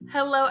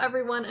Hello,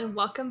 everyone, and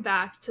welcome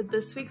back to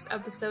this week's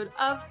episode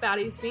of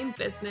Baddies Mean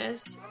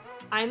Business.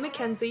 I'm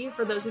Mackenzie,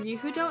 for those of you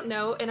who don't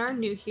know and are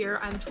new here.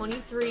 I'm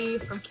 23,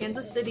 from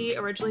Kansas City,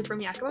 originally from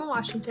Yakima,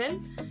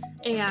 Washington,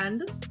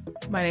 and...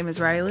 My name is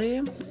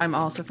Riley. I'm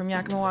also from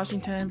Yakima,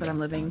 Washington, but I'm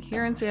living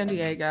here in San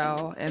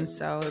Diego, and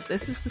so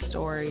this is the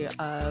story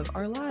of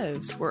our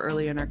lives. We're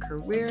early in our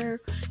career,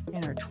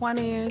 in our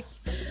 20s.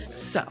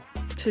 So,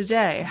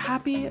 today,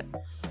 happy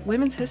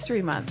Women's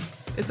History Month.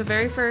 It's the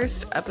very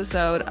first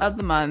episode of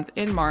the month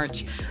in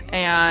March,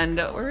 and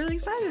we're really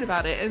excited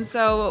about it. And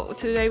so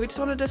today we just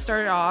wanted to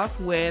start off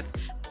with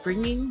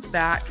bringing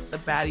back the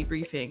Baddie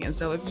Briefing. And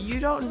so if you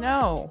don't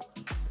know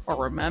or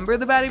remember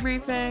the Baddie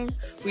Briefing,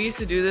 we used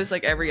to do this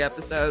like every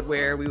episode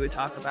where we would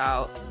talk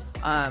about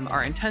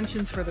our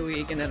intentions for the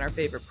week and then our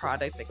favorite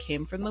product that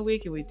came from the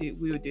week, and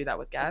we would do that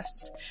with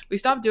guests. We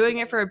stopped doing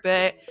it for a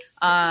bit,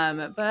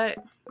 but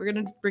we're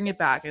gonna bring it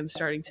back and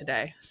starting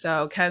today.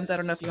 So Kenz, I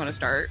don't know if you want to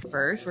start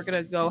first. We're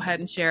gonna go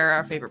ahead and share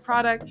our favorite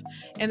product,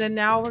 and then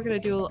now we're gonna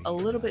do a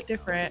little bit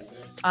different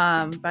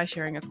by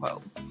sharing a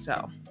quote.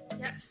 So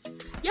Yes.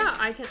 Yeah,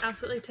 I can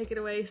absolutely take it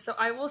away. So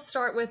I will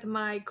start with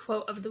my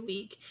quote of the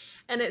week,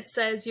 and it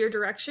says, "Your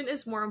direction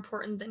is more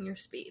important than your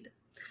speed."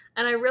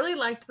 And I really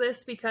liked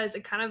this because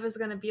it kind of is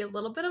going to be a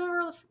little bit of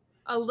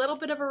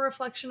a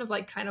reflection of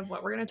like kind of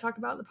what we're going to talk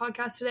about in the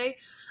podcast today.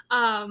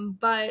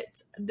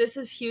 But this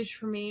is huge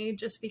for me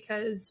just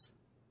because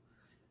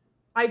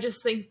I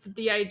just think that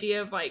the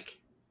idea of like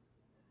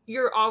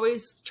you're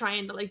always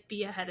trying to like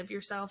be ahead of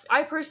yourself.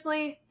 I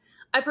personally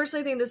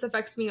think this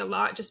affects me a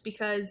lot just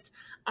because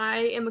I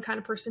am the kind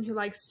of person who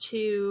likes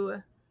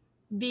to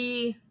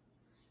be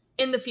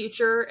in the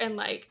future, and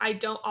like I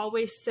don't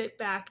always sit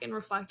back and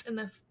reflect in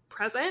the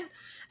present.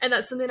 And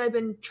that's something I've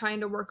been trying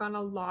to work on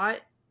a lot,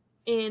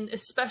 in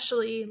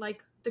especially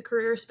like the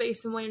career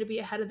space and wanting to be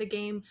ahead of the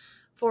game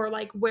for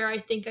like where I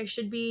think I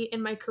should be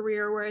in my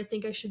career, where I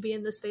think I should be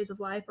in this phase of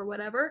life or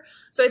whatever.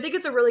 So I think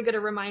it's a really good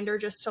reminder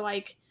just to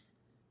like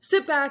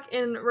sit back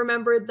and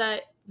remember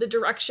that the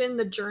direction,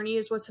 the journey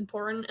is what's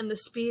important, and the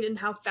speed and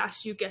how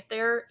fast you get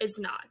there is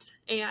not.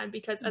 And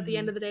because at the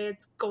end of the day,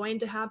 it's going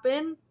to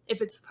happen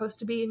if it's supposed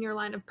to be in your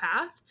line of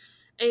path,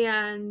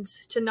 and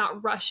to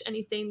not rush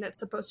anything that's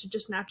supposed to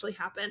just naturally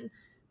happen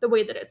the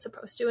way that it's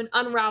supposed to and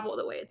unravel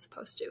the way it's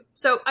supposed to.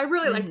 So I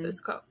really like this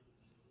quote.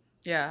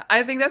 Yeah,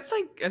 I think that's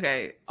like,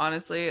 okay,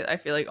 honestly, I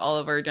feel like all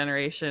of our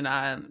generation,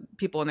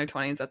 people in their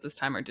 20s at this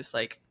time are just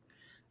like,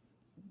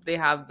 they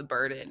have the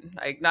burden,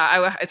 like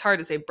it's hard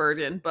to say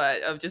burden,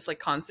 but of just like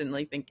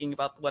constantly thinking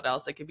about what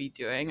else they could be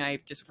doing. I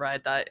just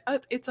read that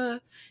it's a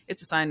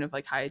sign of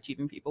like high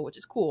achieving people, which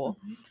is cool.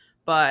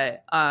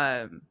 But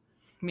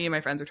me and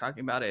my friends were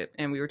talking about it,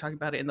 and we were talking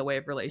about it in the way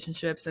of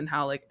relationships and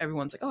how like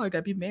everyone's like, oh, I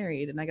gotta be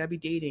married and I gotta be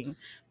dating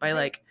by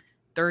like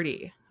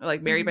 30, or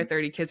like married by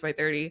 30, kids by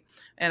 30.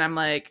 And I'm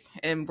like,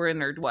 and we're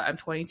in I'm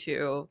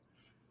 22,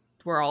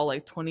 we're all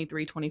like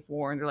 23,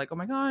 24, and they're like, oh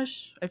my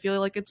gosh, I feel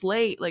like it's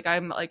late, like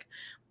I'm like,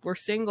 we're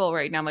single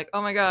right now. I'm like,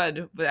 oh my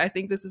god. But I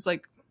think this is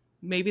like,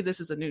 maybe this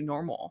is a new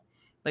normal.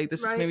 Like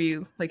this is maybe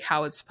like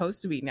how it's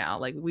supposed to be now.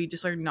 Like we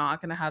just are not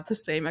going to have the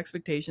same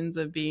expectations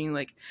of being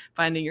like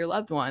finding your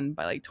loved one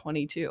by like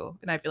 22.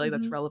 And I feel like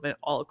that's relevant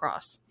all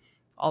across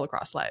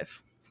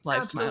life's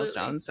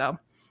milestones. So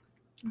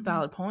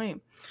valid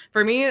point.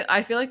 For me,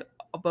 I feel like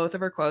both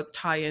of our quotes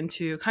tie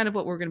into kind of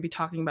what we're going to be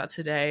talking about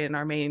today. And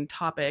our main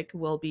topic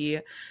will be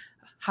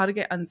how to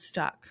get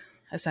unstuck.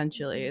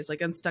 Essentially, is like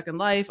unstuck in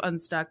life,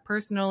 unstuck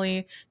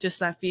personally, just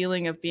that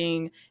feeling of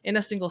being in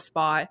a single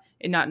spot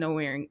and not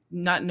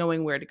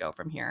knowing where to go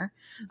from here.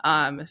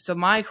 So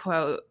my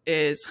quote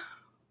is,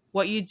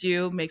 what you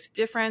do makes a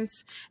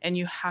difference, and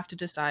you have to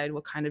decide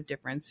what kind of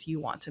difference you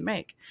want to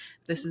make.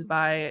 This is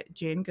by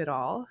Jane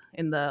Goodall,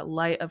 in the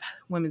light of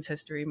Women's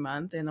History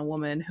Month and a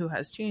woman who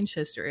has changed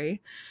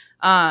history.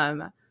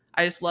 I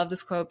just love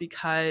this quote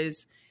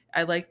because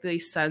I like the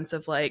sense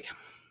of like,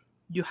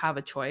 you have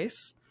a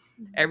choice.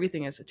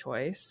 Everything is a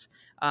choice.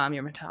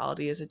 Your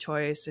mentality is a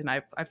choice. And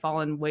I've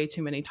fallen way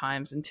too many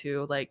times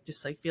into like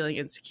just like feeling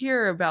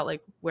insecure about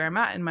like where I'm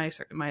at in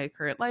my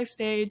current life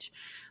stage.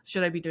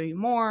 Should I be doing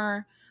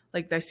more?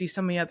 Like I see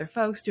so many other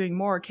folks doing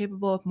more,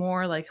 capable of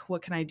more. Like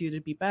what can I do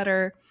to be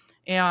better?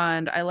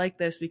 And I like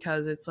this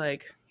because it's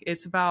like,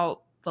 it's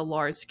about the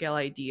large scale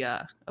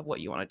idea of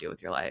what you want to do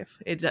with your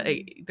life.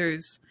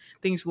 There's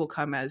things will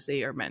come as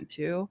they are meant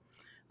to.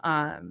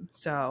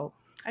 So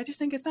I just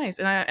think it's nice,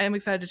 and I am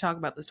excited to talk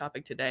about this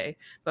topic today.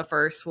 But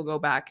first, we'll go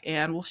back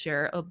and we'll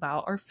share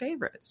about our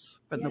favorites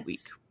from the week.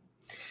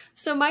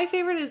 So my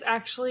favorite is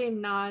actually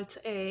not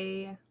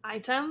a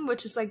item,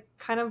 which is like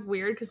kind of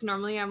weird because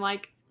normally I'm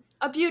like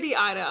a beauty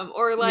item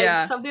or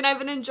like something I've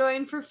been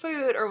enjoying for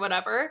food or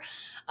whatever.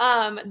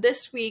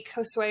 This week,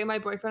 Josue, my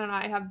boyfriend, and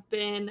I have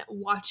been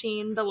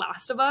watching The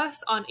Last of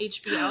Us on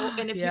HBO,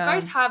 and if you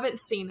guys haven't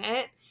seen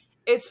it,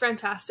 it's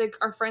fantastic.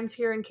 Our friends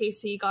here in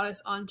KC got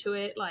us onto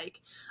it like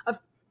a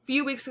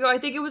few weeks ago. I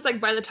think it was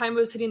like by the time it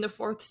was hitting the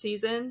fourth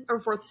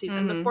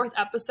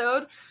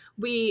episode,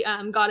 we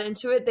got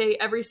into it.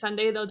 Every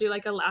Sunday they'll do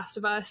like a Last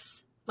of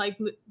Us like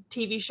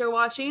TV show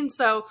watching.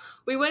 So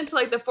we went to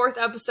like the 4th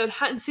episode,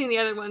 hadn't seen the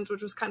other ones,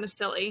 which was kind of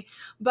silly,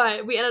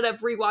 but we ended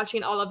up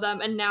rewatching all of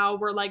them, and now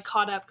we're like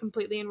caught up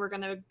completely, and we're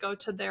gonna go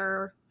to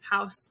their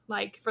house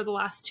like for the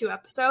last 2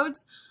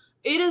 episodes.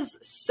 It is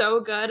so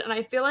good, and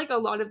I feel like a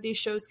lot of these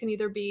shows can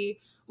either be,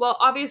 well,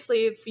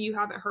 obviously, if you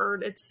haven't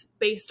heard, it's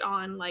based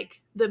on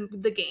like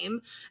the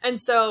game, and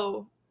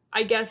so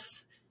I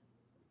guess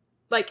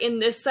like in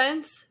this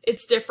sense,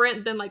 it's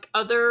different than like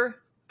other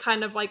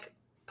kind of like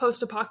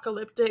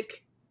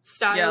post-apocalyptic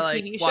style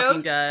like TV Walking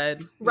shows.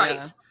 Dead. Right.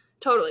 Yeah.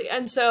 Totally.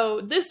 And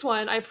so this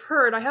one I've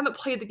heard, I haven't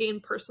played the game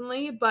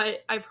personally,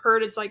 but I've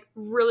heard it's like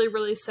really,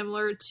 really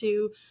similar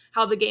to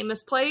how the game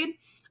is played.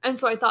 And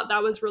so I thought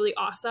that was really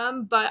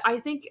awesome. But I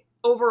think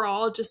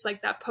overall, just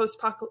like that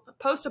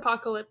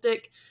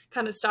post-apocalyptic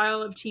kind of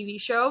style of TV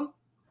show,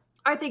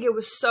 I think it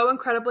was so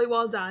incredibly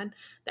well done.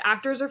 The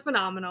actors are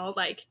phenomenal.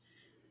 Like,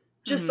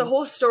 just the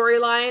whole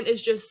storyline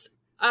is just,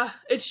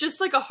 it's just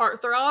like a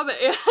heartthrob,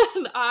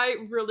 and I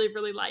really,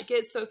 really like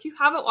it. So if you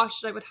haven't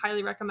watched it, I would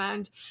highly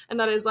recommend. And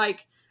that has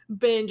like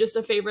been just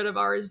a favorite of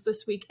ours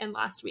this week and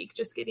last week,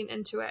 just getting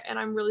into it. And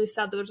I'm really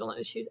sad that there's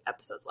only 2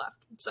 episodes left.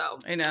 So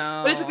I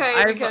know, but it's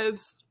okay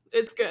because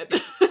it's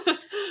good.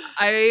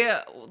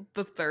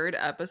 The 3rd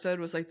episode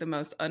was like the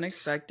most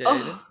unexpected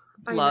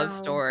love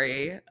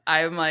story.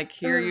 I'm like,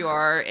 here you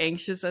are,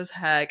 anxious as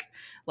heck,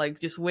 like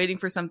just waiting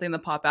for something to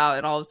pop out,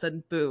 and all of a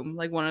sudden, boom,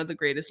 like one of the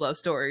greatest love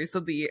stories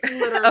of the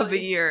of the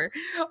year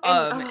in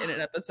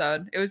an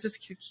episode. It was just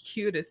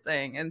cutest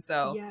thing. And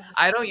so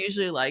I don't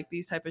usually like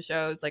these type of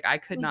shows. Like I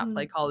could not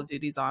play Call of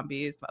Duty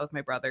Zombies with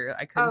my brother.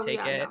 I couldn't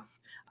take it. No.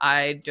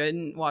 I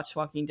didn't watch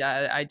Walking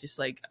Dead. I just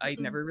like I'd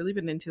never really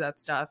been into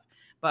that stuff.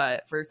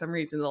 But for some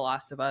reason, The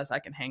Last of Us, I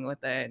can hang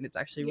with it, and it's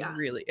actually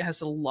really, it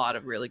has a lot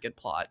of really good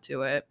plot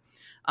to it.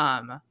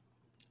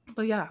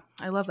 But yeah,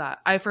 I love that.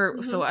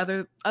 So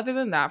other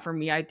than that, for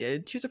me, I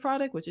did choose a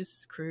product, which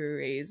is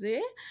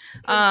crazy.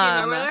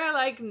 You're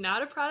like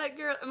not a product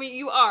girl. I mean,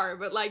 you are,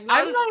 but like,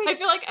 I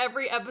feel like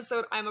every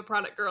episode I'm a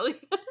product girly.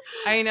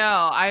 I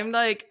know.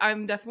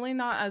 I'm definitely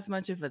not as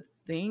much of a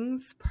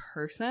things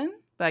person,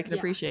 but I can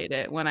appreciate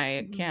it when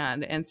I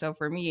can. And so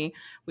for me,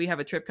 we have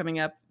a trip coming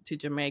up to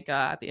Jamaica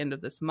at the end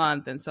of this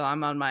month, and so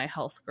I'm on my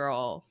health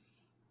girl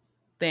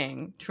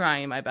thing,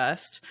 trying my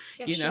best,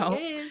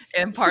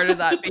 and part of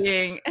that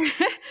being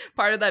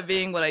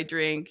what I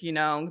drink,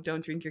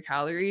 don't drink your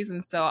calories.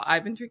 And so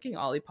I've been drinking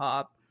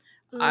Olipop.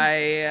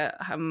 I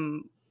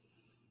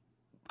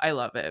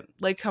love it.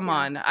 Like, come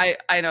on.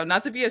 I know,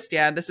 not to be a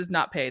stan, this is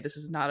not paid, this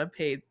is not a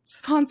paid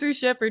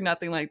sponsorship or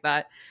nothing like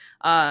that.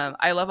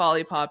 I love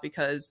Olipop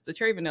because the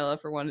cherry vanilla,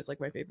 for one, is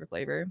like my favorite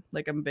flavor.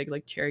 Like, I'm a big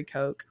like cherry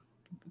Coke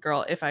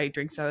girl. If I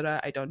drink soda,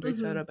 I don't drink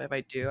soda, but if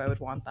I do, I would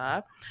want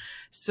that.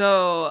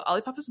 So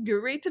Olipop is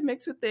great to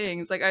mix with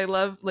things. Like, I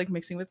love like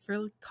mixing with for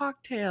like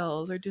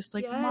cocktails or just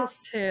like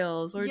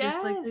mocktails, or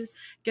just like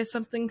get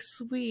something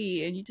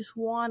sweet and you just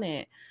want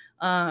it.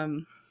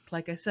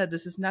 Like I said,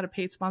 this is not a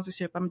paid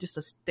sponsorship. I'm just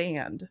a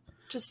stand.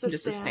 Just a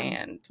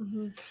stand.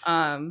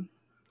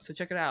 So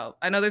check it out.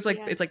 I know there's like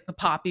it's like the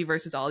Poppy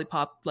versus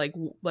Olipop like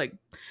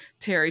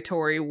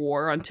territory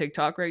war on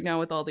TikTok right now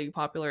with all the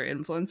popular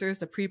influencers.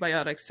 The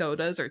prebiotic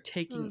sodas are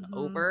taking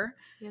over.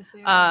 Yes,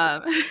 they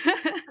are.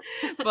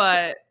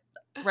 But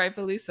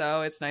rightfully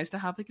so. It's nice to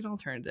have like an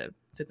alternative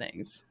to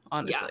things,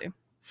 honestly. Yeah.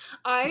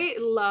 I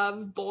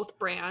love both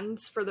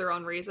brands for their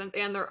own reasons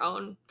and their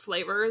own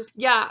flavors.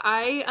 Yeah,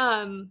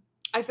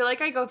 I feel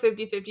like I go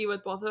 50-50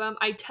 with both of them.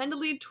 I tend to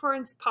lean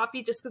towards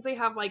Poppy just because they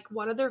have like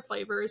one of their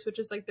flavors, which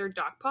is like their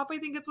Doc Pop, I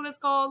think is what it's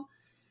called.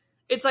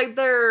 It's like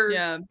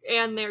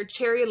and their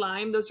cherry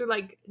lime. Those are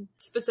like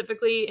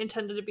specifically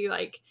intended to be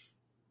like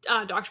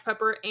Dr.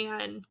 Pepper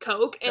and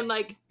Coke. And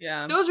like,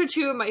 those are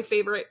 2 of my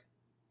favorite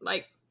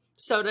like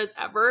sodas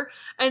ever.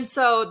 And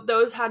so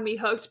those had me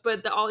hooked.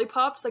 But the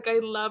Olipops, like I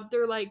love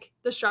their like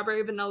the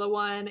strawberry vanilla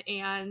one.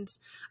 And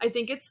I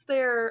think it's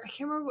I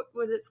can't remember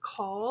what it's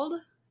called.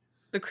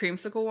 The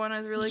creamsicle one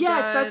is really good.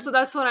 Yes,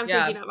 that's what I'm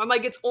thinking of. I'm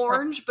like, it's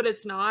orange, but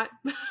it's not.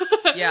 But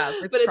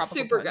it's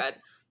super good.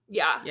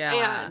 Yeah.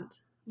 And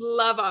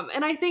love them.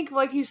 And I think,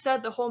 like you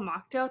said, the whole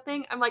mocktail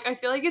thing, I'm like, I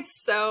feel like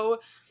it's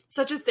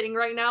such a thing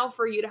right now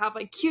for you to have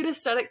like cute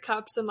aesthetic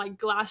cups and like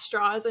glass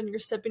straws and you're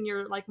sipping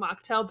your like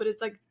mocktail, but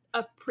it's like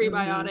a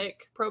probiotic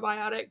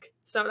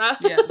soda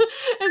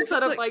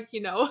instead of like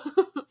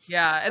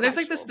and there's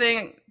like this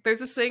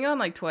thing on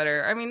like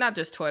Twitter. I mean, not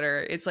just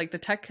Twitter, it's like the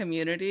tech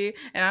community,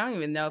 and I don't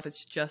even know if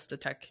it's just the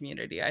tech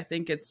community. I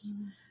think it's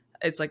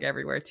like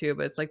everywhere too,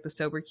 but it's like the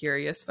sober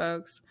curious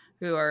folks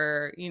who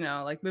are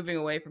like moving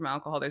away from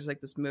alcohol. There's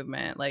like this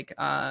movement like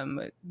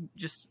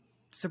just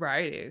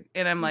sobriety,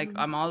 and I'm like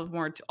I'm all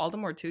the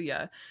more to you.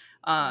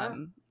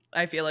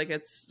 I feel like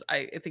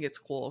I think it's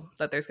cool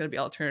that there's going to be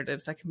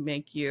alternatives that can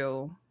make it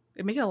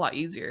a lot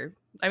easier.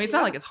 I mean, it's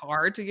not like it's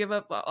hard to give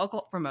up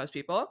alcohol for most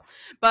people,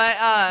 but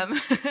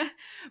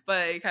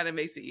but it kind of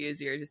makes it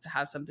easier just to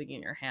have something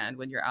in your hand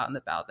when you're out and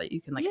about that you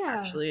can like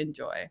actually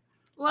enjoy.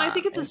 Well, I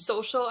think it's a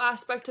social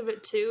aspect of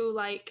it too,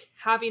 like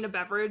having a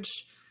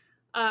beverage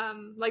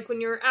like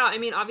when you're out. I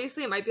mean,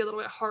 obviously it might be a little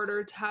bit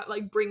harder to have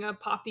like bring a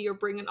Poppy or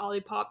bring an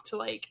Olipop to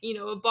like, you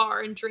know, a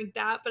bar and drink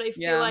that, but I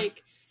feel Yeah.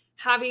 like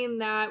having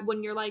that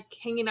when you're like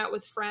hanging out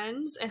with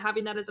friends and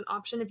having that as an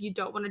option if you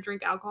don't want to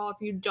drink alcohol, if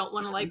you don't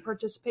want to like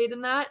participate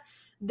in that,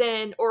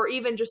 then, or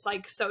even just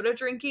like soda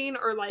drinking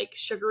or like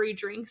sugary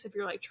drinks if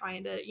you're like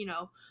trying to, you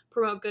know,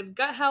 promote good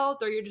gut health,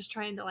 or you're just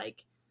trying to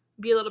like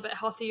be a little bit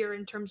healthier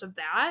in terms of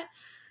that,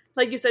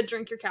 like you said,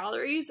 drink your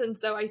calories. And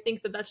so I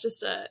think that that's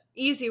just a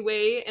easy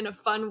way and a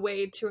fun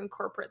way to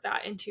incorporate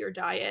that into your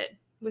diet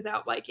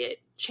without like it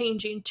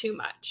changing too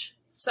much.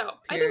 So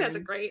I think that's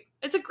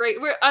it's a great,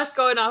 we're us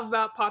going off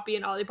about Poppy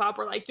and Olipop.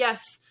 We're like,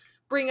 yes,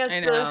 bring us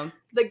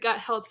the gut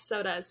health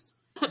sodas.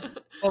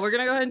 Well, we're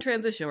going to go ahead and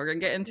transition. We're going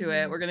to get into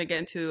it. We're going to get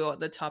into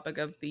the topic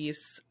of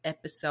this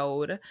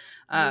episode,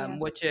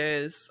 which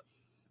is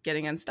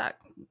getting unstuck,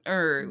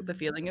 or the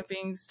feeling of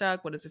being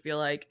stuck. What does it feel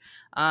like?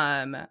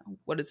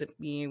 What does it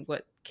mean?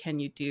 What can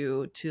you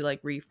do to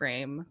like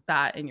reframe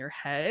that in your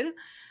head?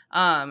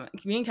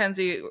 Me and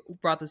Kenzie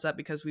brought this up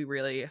because we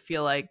really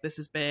feel like this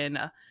has been,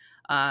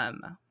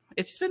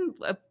 it's just been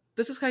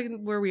this is kind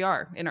of where we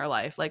are in our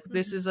life. Like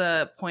this is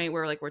a point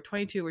where like we're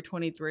 22, we're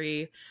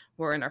 23,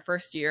 we're in our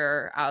first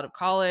year out of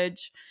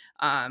college.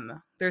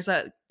 There's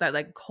that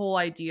like whole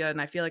idea,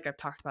 and I feel like I've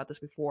talked about this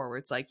before, where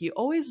it's like you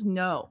always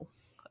know,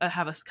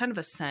 have a kind of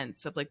a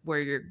sense of like where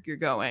you're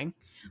going,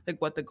 like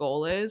what the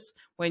goal is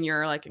when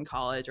you're like in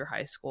college or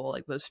high school,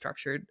 like those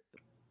structured.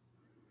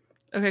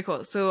 Okay,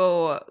 cool.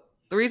 So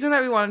the reason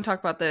that we want to talk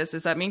about this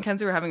is that me and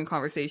Kenzie were having a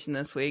conversation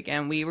this week,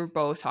 and we were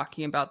both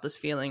talking about this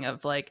feeling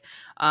of like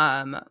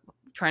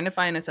trying to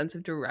find a sense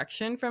of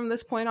direction from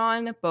this point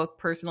on, both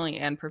personally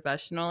and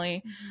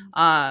professionally.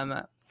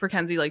 For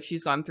Kenzie, like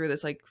she's gone through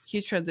this like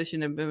huge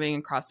transition of moving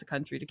across the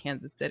country to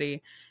Kansas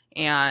City.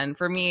 And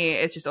for me,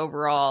 it's just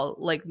overall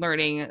like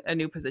learning a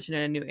new position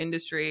in a new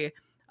industry,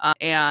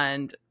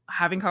 and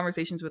having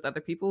conversations with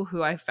other people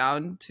who I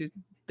found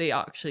they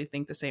actually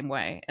think the same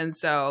way. And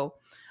so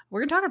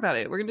we're gonna talk about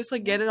it. We're gonna just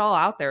like get it all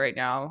out there right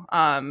now.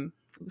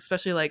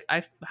 Especially like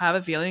I have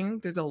a feeling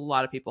there's a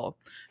lot of people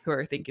who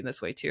are thinking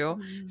this way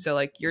too. So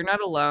like you're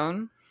not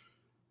alone.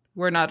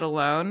 We're not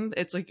alone.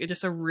 It's like it's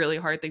just a really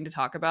hard thing to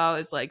talk about,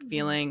 is like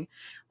feeling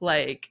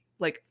like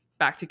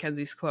back to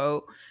Kenzie's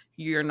quote,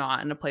 you're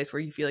not in a place where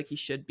you feel like you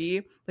should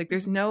be. Like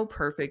there's no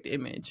perfect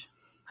image,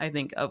 I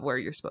think, of where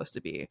you're supposed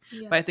to be.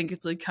 Yeah. But I think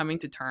it's like coming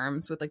to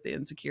terms with like the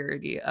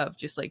insecurity of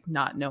just like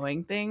not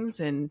knowing things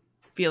and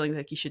feeling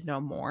like you should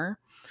know more.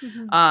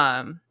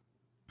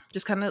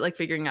 Just kind of like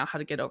figuring out how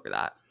to get over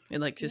that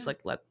and like just like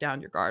let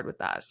down your guard with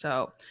that.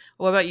 So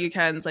what about you,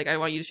 Ken's? Like I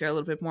want you to share a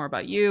little bit more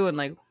about you and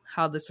like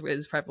how this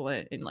is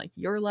prevalent in like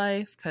your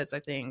life, because I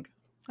think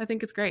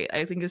it's great.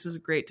 I think this is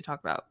great to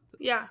talk about.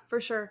 Yeah,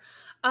 for sure.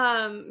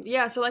 So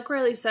like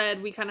Riley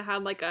said, we kind of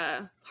had like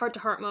a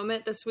heart-to-heart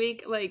moment this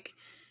week. Like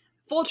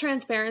full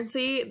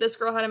transparency, this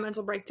girl had a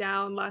mental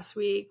breakdown last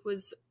week,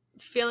 was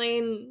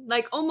feeling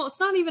like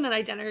almost not even an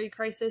identity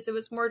crisis. It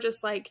was more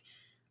just like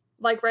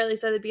Riley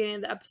said at the beginning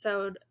of the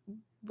episode,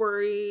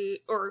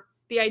 worry, or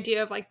the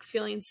idea of like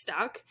feeling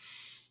stuck.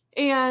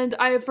 And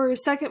I, for a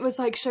second, was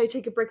like, should I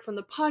take a break from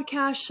the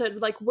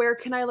podcast? Where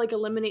can I like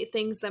eliminate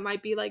things that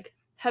might be like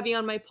heavy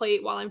on my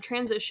plate while I'm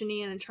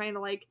transitioning and trying to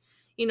like,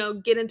 you know,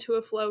 get into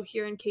a flow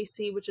here in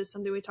KC, which is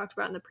something we talked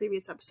about in the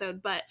previous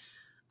episode. But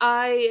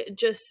I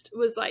just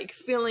was like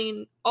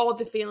feeling all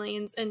the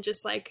feelings and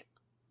just like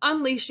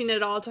unleashing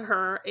it all to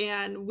her.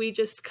 And we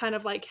just kind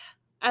of like,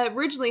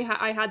 originally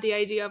I had the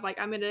idea of like,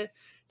 I'm going to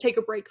take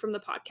a break from the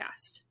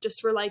podcast just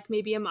for like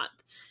maybe a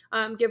month,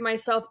 give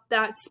myself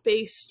that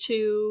space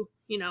to,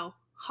 you know,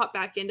 hop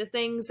back into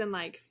things and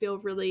like feel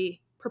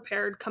really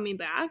prepared coming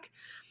back.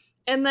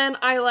 And then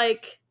I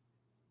like,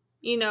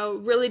 you know,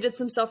 really did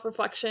some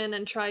self-reflection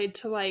and tried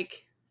to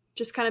like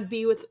just kind of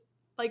be with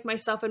like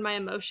myself and my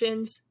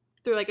emotions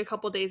through like a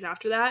couple days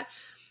after that.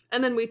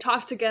 And then we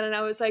talked again and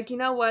I was like, you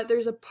know what,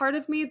 there's a part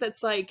of me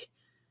that's like,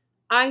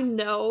 I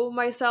know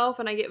myself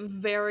and I get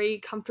very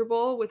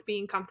comfortable with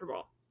being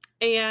comfortable.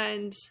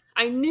 And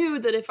I knew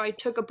that if I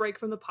took a break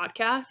from the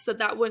podcast,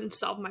 that wouldn't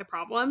solve my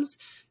problems,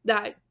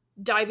 that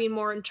diving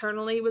more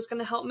internally was going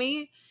to help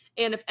me.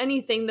 And if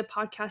anything, the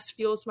podcast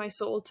fuels my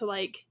soul to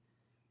like,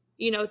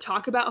 you know,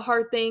 talk about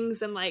hard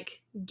things and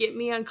like get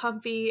me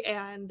uncomfy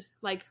and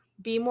like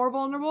be more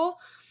vulnerable.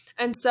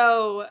 And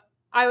so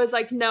I was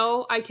like,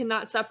 no, I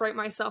cannot separate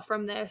myself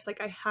from this.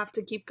 Like I have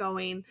to keep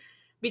going,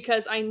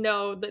 because I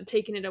know that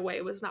taking it away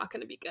was not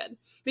going to be good,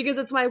 because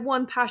it's my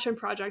one passion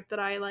project that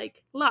I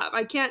like love.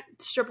 I can't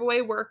strip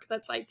away work.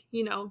 That's like,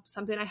 you know,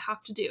 something I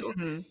have to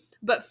do,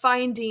 but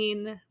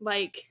finding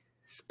like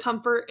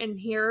comfort in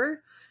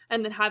here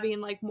and then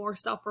having like more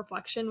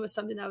self-reflection was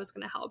something that was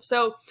going to help.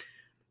 So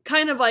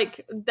kind of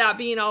like that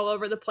being all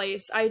over the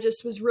place, I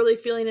just was really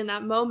feeling in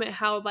that moment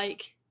how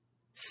like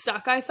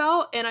stuck I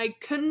felt, and I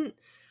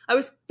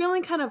was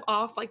feeling kind of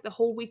off like the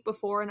whole week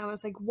before, and I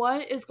was like,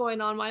 what is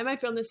going on? Why am I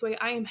feeling this way?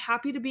 I am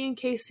happy to be in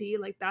KC.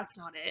 Like, that's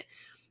not it.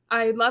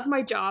 I love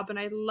my job and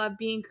I love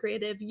being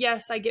creative.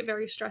 Yes, I get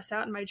very stressed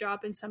out in my job,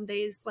 and some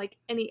days, like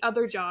any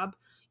other job,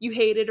 you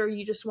hate it or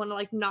you just want to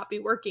like not be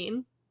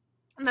working.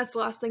 And that's the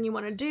last thing you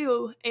want to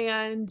do.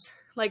 And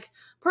like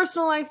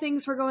personal life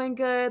things were going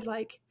good,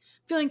 like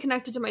feeling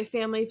connected to my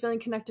family, feeling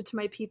connected to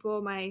my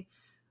people, my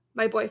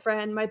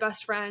boyfriend, my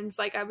best friends,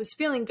 like I was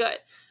feeling good.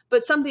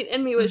 But something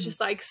in me was just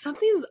like,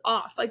 something's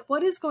off. Like,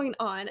 what is going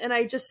on? And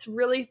I just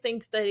really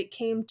think that it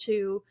came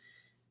to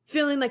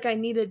feeling like I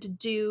needed to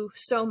do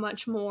so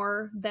much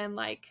more than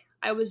like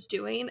I was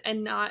doing,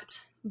 and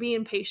not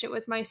being patient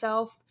with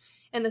myself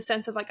in the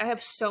sense of like I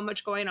have so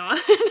much going on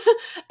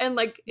and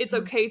like it's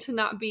okay to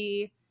not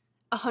be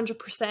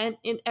 100%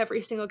 in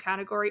every single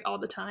category all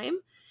the time.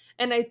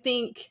 And I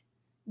think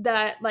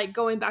that like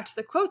going back to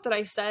the quote that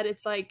I said,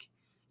 it's like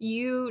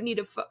you need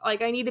to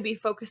like I need to be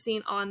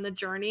focusing on the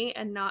journey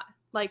and not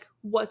like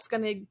what's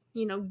going to,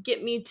 you know,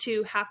 get me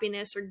to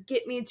happiness or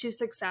get me to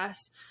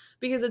success,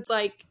 because it's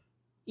like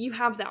you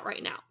have that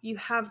right now. You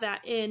have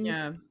that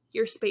in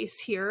your space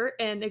here,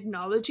 and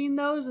acknowledging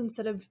those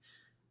instead of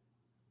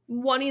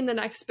wanting the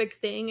next big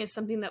thing is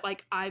something that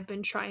like I've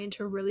been trying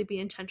to really be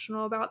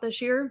intentional about this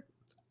year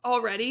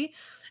already.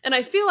 And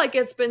I feel like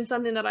it's been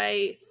something that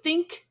I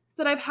think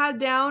that I've had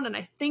down, and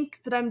I think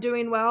that I'm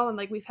doing well. And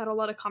like we've had a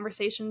lot of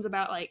conversations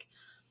about like,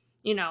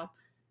 you know,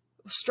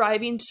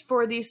 striving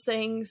for these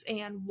things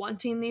and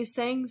wanting these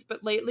things.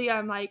 But lately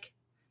I'm like,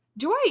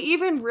 do I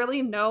even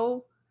really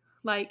know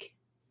like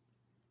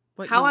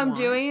how I'm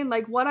doing,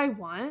 like what I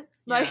want,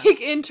 like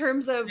in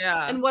terms of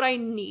and what I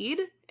need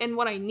and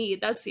what I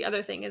need. That's the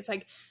other thing, is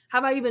like,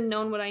 have I even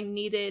known what I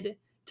needed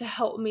to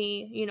help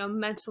me, you know,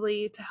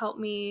 mentally, to help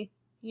me,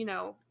 you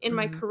know, in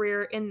my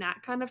career, in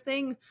that kind of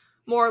thing.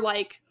 More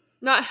like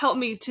not help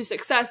me to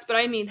success, but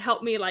I mean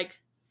help me like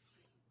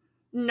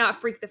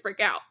not freak the frick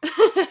out.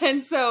 And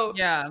so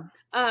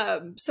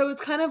so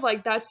it's kind of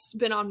like that's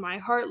been on my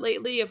heart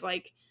lately, of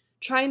like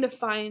trying to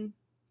find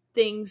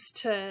things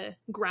to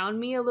ground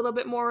me a little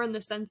bit more in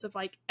the sense of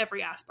like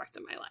every aspect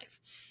of my life,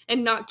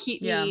 and not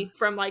keep me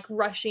from like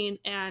rushing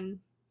and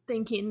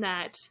thinking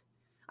that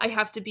I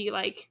have to be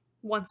like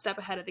one step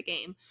ahead of the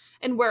game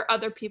and where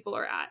other people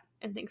are at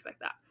and things like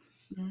that.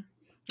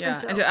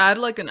 And to add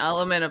like an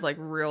element of like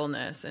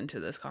realness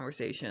into this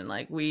conversation,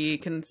 like we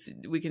can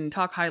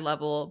talk high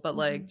level, but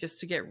like just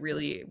to get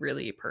really,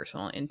 really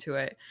personal into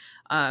it,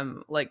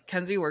 like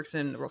Kenzie works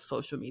in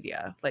social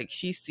media. Like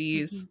she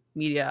sees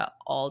media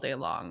all day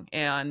long,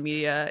 and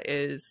media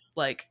is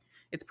like,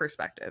 it's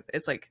perspective.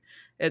 It's like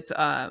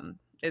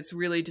it's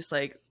really just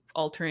like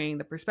altering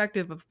the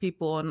perspective of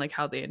people and like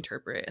how they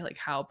interpret like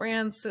how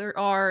brands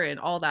are and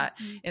all that.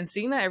 And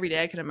seeing that every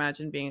day, I can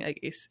imagine being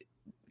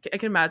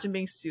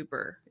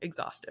super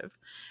exhaustive.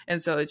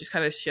 And so it just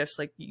kind of shifts,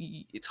 like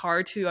it's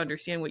hard to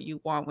understand what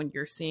you want when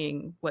you're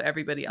seeing what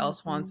everybody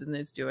else wants and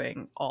is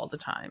doing all the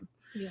time.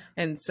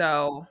 And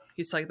so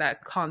it's like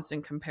that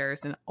constant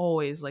comparison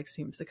always like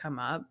seems to come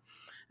up.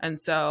 And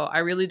so I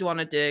really do want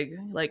to dig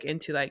like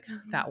into like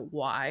that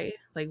why,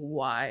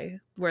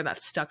 where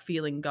that stuck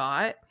feeling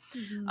got.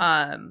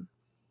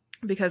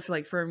 Because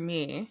like for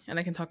me, and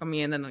I can talk on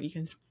me and then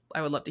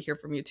I would love to hear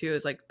from you too,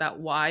 is like that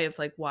why of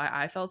like why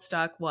I felt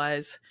stuck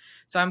was,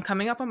 so I'm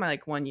coming up on my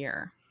like 1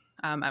 year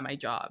at my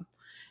job,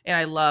 and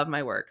I love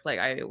my work. Like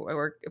I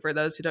work, for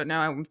those who don't know,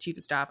 I'm chief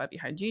of staff at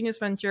Behind Genius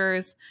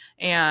Ventures,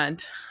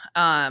 and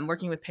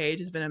working with Paige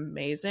has been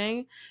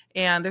amazing.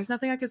 And there's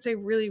nothing I could say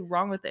really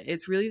wrong with it.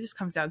 It's really just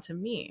comes down to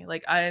me,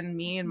 like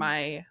me and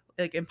my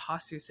like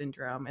imposter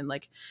syndrome. And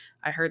like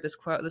I heard this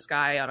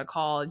guy on a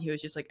call, and he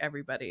was just like,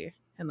 everybody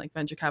and like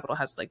venture capital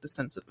has like the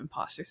sense of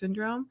imposter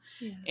syndrome.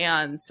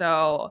 And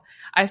so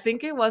I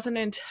think it wasn't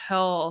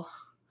until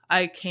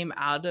I came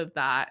out of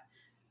that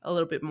a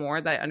little bit more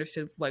that I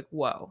understood like,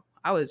 whoa,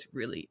 I was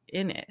really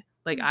in it.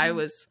 Like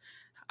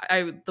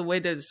the way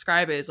to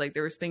describe it is like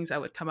there was things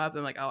that would come up and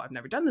I'm like, oh, I've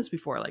never done this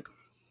before. Like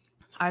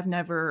I've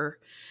never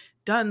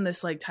done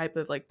this like type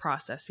of like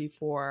process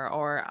before,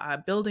 or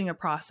building a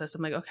process.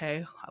 I'm like,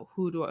 okay,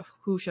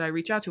 who should I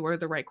reach out to? What are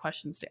the right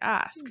questions to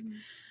ask?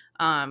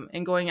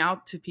 And going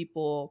out to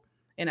people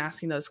and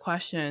asking those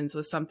questions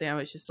was something I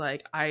was just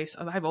like,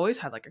 I've always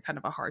had like a kind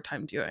of a hard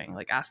time doing,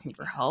 like asking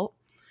for help.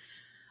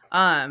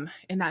 And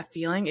that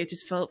feeling, it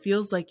just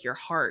feels like your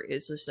heart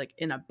is just like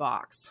in a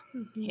box,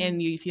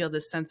 and you feel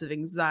this sense of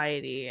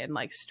anxiety and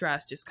like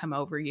stress just come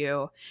over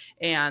you.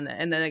 And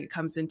then it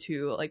comes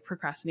into like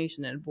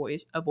procrastination and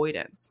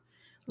avoidance.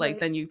 Like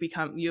then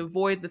you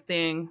avoid the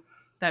thing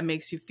that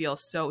makes you feel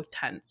so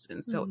tense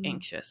and so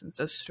anxious and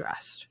so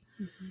stressed.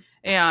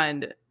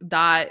 And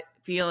that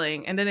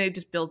feeling, and then it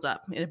just builds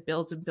up, and it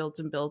builds and builds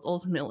and builds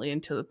ultimately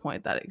into the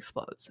point that it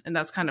explodes. And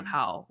that's kind of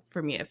how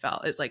for me it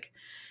felt. It's like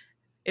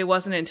it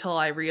wasn't until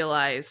I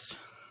realized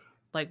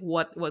like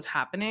what was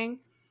happening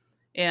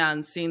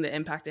and seeing the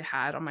impact it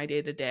had on my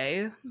day to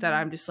day, that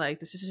I'm just like,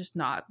 this is just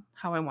not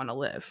how I want to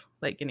live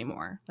like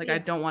anymore. Like, I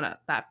don't want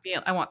that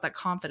feel. I want that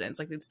confidence.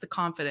 Like, it's the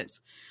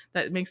confidence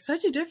that makes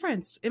such a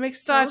difference. It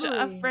makes such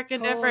a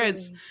freaking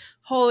difference.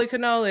 Holy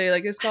cannoli.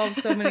 Like, it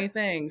solves so many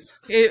things.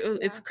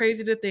 It's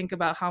crazy to think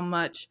about how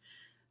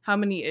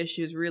many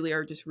issues really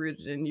are just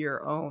rooted in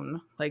your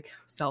own like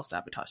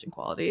self-sabotaging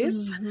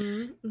qualities.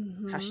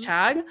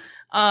 Hashtag.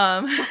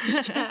 And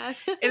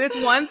it's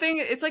one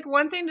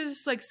thing to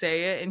just like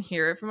say it and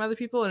hear it from other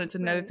people, and it's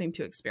another thing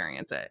to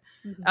experience it.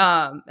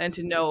 And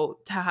to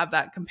have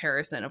that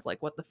comparison of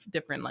like what the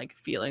different like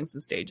feelings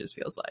and stages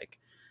feels like.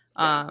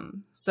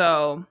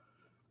 So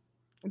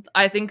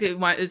I think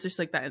it's just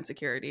like that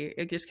insecurity.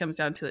 It just comes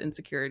down to the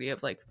insecurity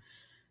of like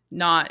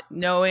not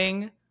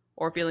knowing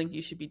or feeling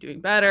you should be doing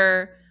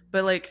better,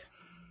 but like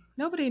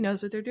nobody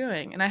knows what they're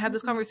doing. And I had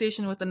this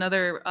conversation with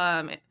another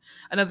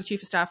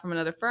chief of staff from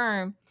another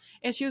firm,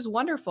 and she was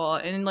wonderful.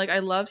 And like, I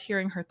loved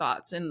hearing her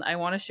thoughts, and I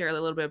want to share a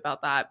little bit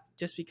about that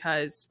just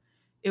because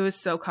it was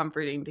so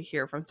comforting to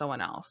hear from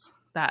someone else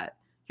that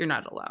you're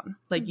not alone.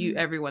 Like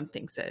everyone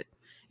thinks it.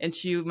 And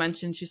she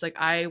mentioned, she's like,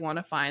 I want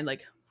to find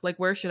like,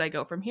 where should I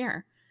go from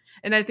here?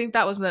 And I think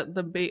that was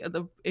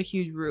a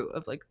huge root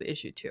of like the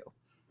issue too,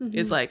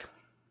 is like,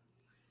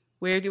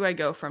 where do I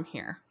go from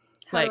here?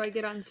 How do I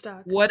get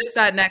unstuck? What's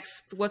that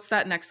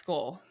next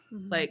goal?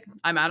 Like,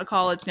 I'm out of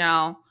college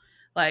now,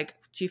 like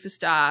chief of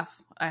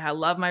staff, I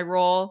love my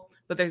role,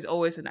 but there's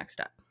always a next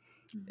step.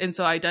 And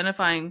so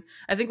identifying,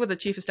 I think with the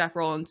chief of staff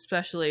role, and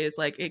especially, is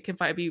like, it can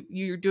be,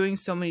 you're doing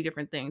so many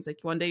different things. Like,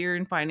 one day you're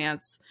in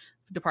finance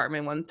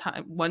department,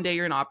 one day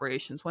you're in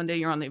operations, one day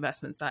you're on the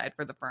investment side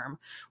for the firm,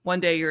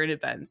 one day you're in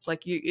events.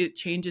 Like, it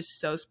changes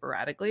so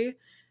sporadically.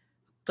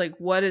 Like,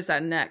 what is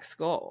that next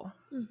goal?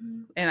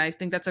 And I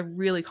think that's a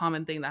really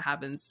common thing that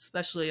happens,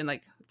 especially in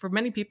like, for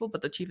many people,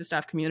 but the chief of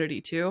staff community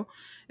too.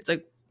 It's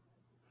like,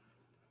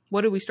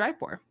 what do we strive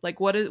for? Like,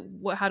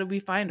 how do we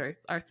find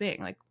our thing?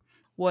 Like,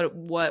 what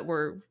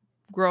we're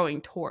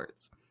growing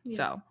towards.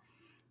 So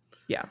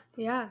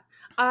yeah.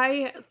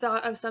 I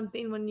thought of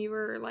something when you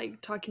were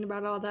like talking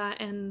about all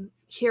that, and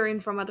hearing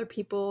from other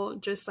people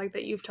just like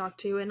that you've talked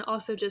to, and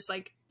also just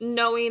like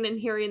knowing and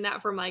hearing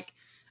that from like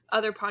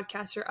other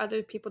podcasts or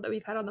other people that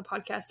we've had on the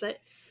podcast, that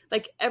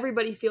like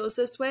everybody feels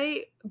this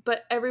way,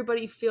 but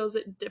everybody feels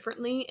it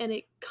differently, and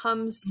it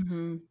comes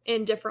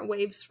in different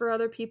waves for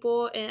other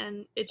people,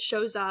 and it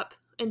shows up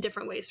in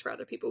different ways for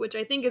other people, which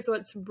I think is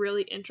what's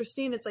really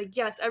interesting. It's like,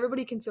 yes,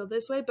 everybody can feel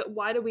this way, but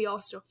why do we all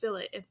still feel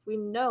it if we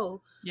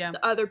know that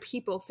other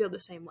people feel the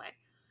same way?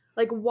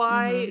 Like,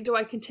 why do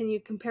I continue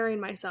comparing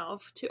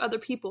myself to other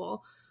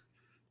people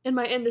in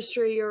my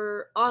industry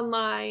or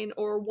online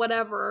or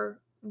whatever,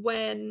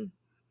 when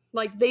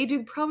like they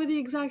do probably the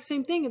exact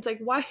same thing? It's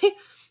like, why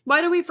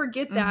do we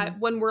forget that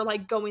when we're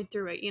like going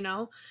through it, you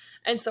know?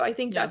 And so I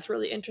think that's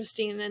really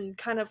interesting, and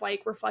kind of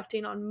like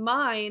reflecting on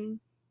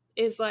mine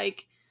is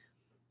like,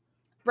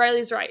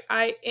 Riley's right.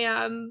 I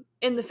am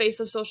in the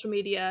face of social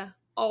media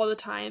all the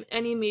time.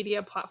 Any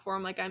media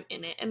platform, like, I'm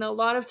in it. And a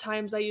lot of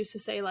times I used to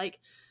say like,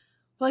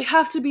 well, I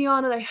have to be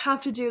on it. I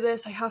have to do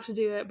this. I have to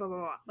do it, blah, blah,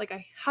 blah. Like,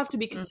 I have to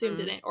be consumed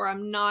in it, or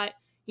I'm not,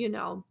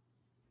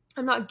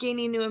 I'm not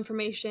gaining new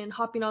information,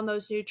 hopping on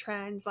those new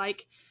trends,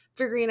 like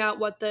figuring out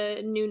what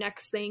the new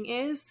next thing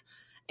is.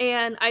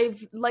 And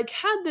I've like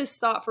had this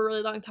thought for a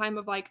really long time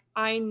of like,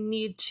 I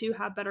need to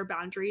have better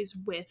boundaries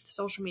with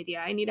social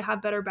media. I need to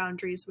have better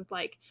boundaries with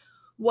like,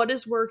 what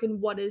is work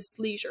and what is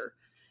leisure.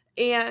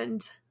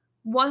 And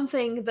one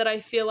thing that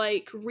I feel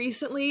like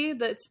recently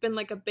that's been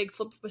like a big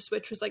flip of a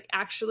switch was like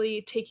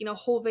actually taking a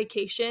whole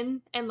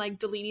vacation and like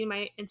deleting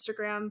my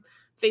Instagram,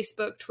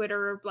 Facebook,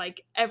 Twitter,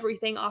 like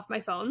everything off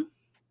my phone.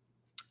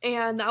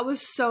 And that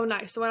was so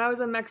nice. So when I was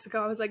in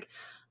Mexico, I was like,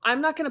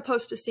 I'm not going to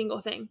post a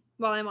single thing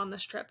while I'm on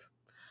this trip.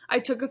 I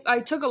took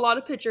a lot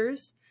of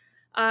pictures.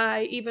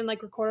 I even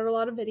like recorded a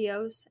lot of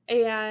videos,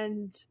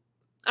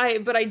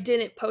 but I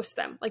didn't post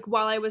them like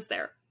while I was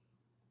there.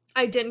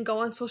 I didn't go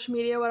on social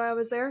media when I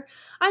was there.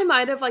 I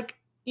might have like,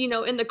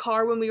 in the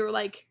car when we were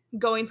like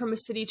going from a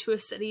city to a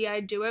city,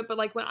 I'd do it. But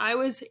like when I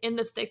was in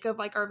the thick of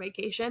like our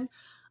vacation,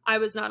 I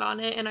was not on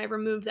it, and I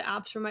removed the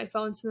apps from my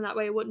phone, so that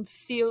way it wouldn't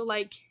feel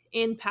like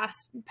in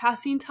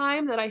passing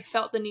time that I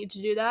felt the need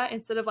to do that,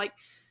 instead of like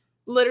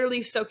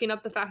literally soaking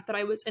up the fact that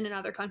I was in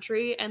another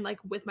country and like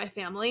with my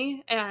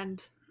family.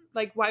 And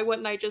like, why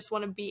wouldn't I just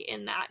want to be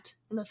in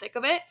the thick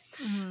of it?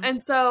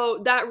 And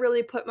so that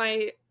really put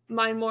my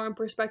mind more in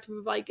perspective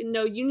of like,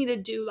 no, you need to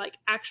do like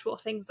actual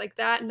things like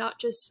that, not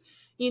just,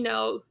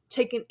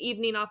 take an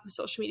evening off of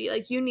social media.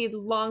 Like, you need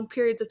long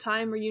periods of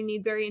time, or you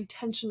need very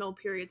intentional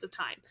periods of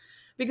time.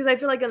 Because I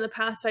feel like in the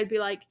past I'd be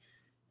like,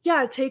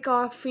 yeah, take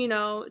off,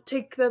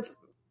 take the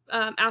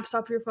apps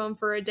off your phone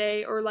for a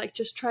day, or like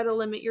just try to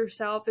limit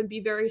yourself and be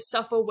very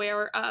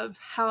self-aware of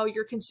how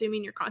you're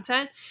consuming your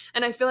content.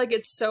 And I feel like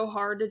it's so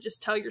hard to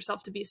just tell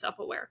yourself to be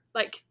self-aware.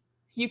 Like,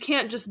 you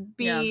can't just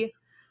be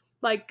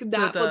like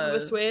that flip of a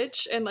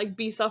switch and like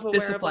be self-aware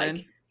discipline. Of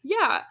like,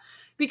 yeah,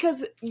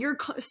 because your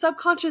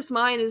subconscious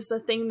mind is the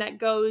thing that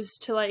goes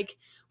to, like,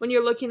 when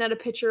you're looking at a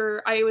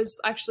picture. I was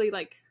actually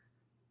like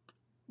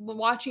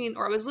watching,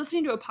 or I was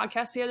listening to a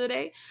podcast the other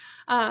day,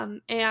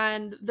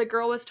 and the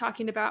girl was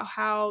talking about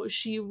how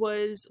she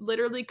was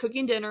literally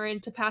cooking dinner,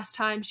 and to pass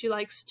time she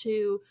likes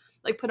to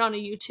like put on a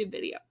YouTube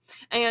video,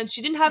 and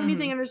she didn't have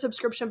anything in her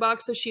subscription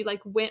box, so she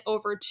like went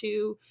over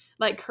to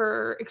like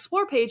her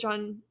explore page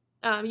on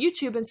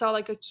YouTube and saw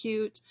like a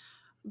cute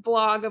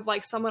vlog of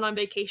like someone on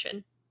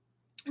vacation.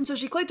 And so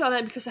she clicked on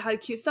it because it had a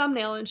cute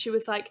thumbnail, and she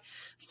was like,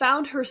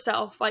 found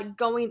herself like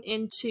going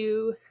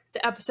into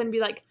the episode and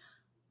be like,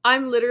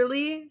 I'm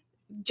literally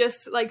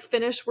just like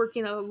finished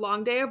working a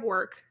long day of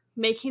work,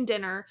 making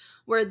dinner,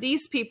 where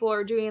these people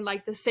are doing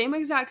like the same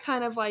exact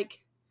kind of like,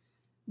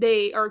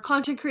 they are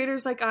content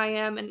creators like I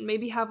am and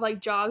maybe have like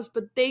jobs,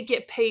 but they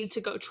get paid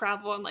to go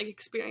travel and like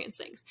experience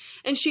things.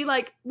 And she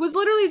like was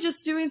literally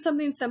just doing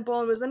something simple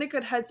and was in a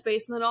good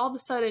headspace. And then all of a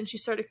sudden she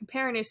started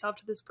comparing herself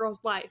to this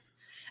girl's life.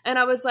 And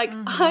I was like,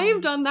 I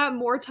have done that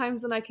more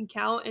times than I can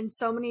count. And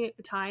so many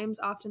times,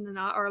 often than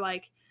not, are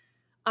like,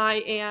 I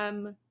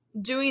am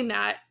doing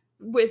that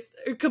with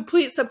a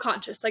complete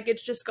subconscious. Like,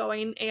 it's just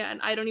going,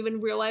 and I don't even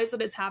realize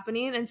that it's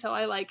happening until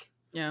I like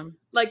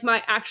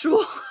my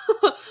actual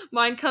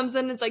mind comes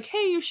in and it's like,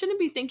 hey, you shouldn't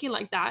be thinking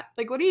like that.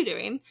 Like, what are you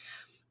doing?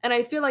 And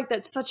I feel like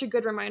that's such a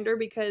good reminder,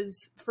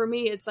 because for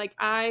me, it's like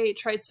I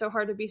tried so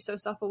hard to be so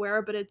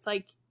self-aware, but it's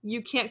like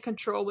you can't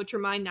control what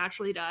your mind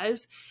naturally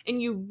does.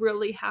 And you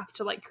really have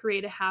to like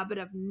create a habit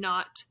of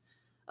not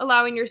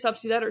allowing yourself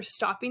to do that or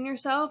stopping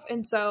yourself.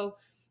 And so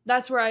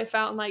that's where I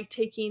found like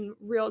taking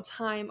real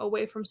time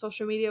away from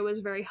social media was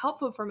very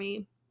helpful for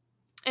me.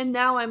 And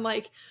now I'm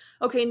like,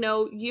 okay,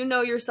 no, you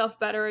know yourself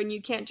better, and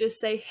you can't just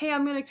say, hey,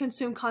 I'm going to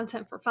consume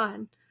content for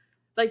fun.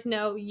 Like,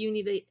 no, you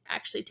need to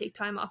actually take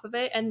time off of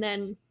it, and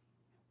then,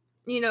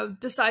 you know,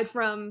 decide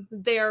from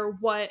there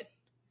what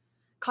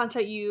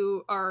content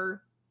you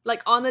are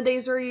like on the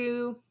days where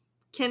you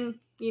can,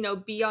 you know,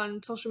 be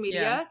on social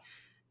media. Yeah.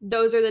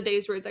 Those are the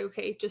days where it's like,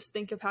 okay, just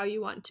think of how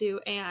you want to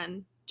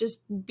and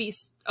just be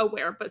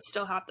aware, but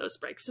still have those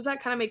breaks. Does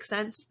that kind of make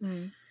sense?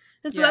 And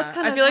so that's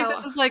kind of I feel like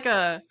this is like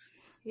I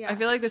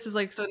feel like this is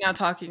like, so now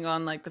talking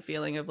on like the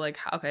feeling of like,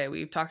 okay,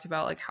 we've talked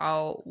about like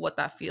what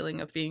that feeling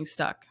of being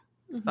stuck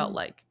felt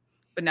like,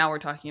 but now we're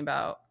talking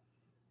about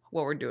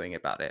what we're doing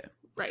about it.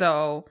 Right.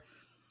 So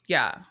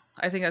yeah,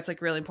 I think that's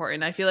like really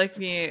important. I feel like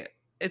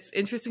it's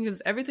interesting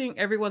because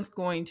everyone's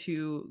going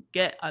to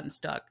get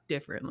unstuck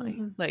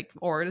differently, like,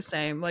 or the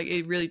same, like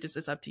it really just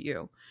is up to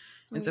you.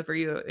 And so for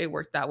you, it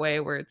worked that way,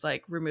 where it's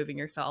like removing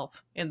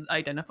yourself and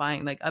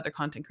identifying like other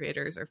content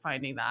creators or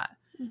finding that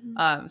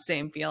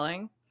same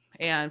feeling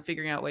and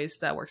figuring out ways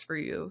that works for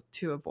you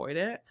to avoid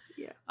it.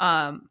 Yeah.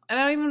 And I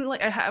don't even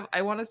like,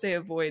 I want to say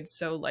avoid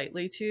so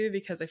lightly too,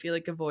 because I feel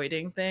like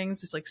avoiding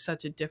things is like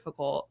such a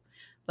difficult,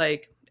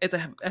 like I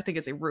think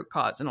it's a root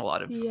cause in a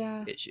lot of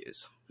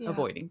issues.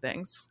 Avoiding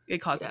things, it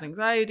causes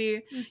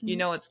anxiety. You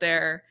know, it's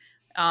there.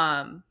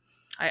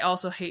 I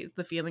also hate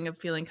the feeling of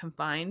feeling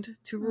confined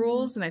to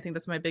rules. And I think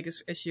that's my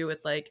biggest issue with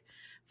like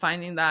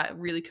finding that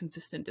really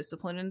consistent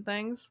discipline in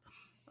things.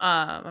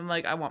 I'm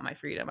like, I want my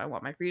freedom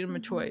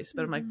of choice,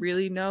 but I'm like,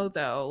 really? No,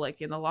 though,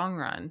 like in the long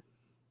run,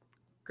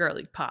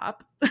 girly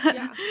pop, you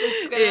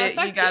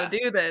gotta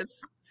do this.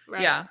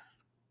 Right. Yeah.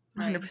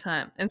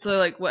 100%. And so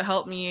like what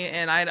helped me,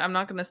 and I'm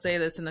not going to say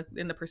this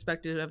in the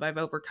perspective of I've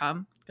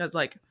overcome, because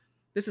like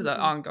this is an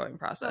ongoing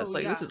process.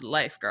 This is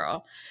life,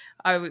 girl.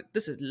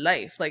 This is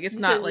life. Like it's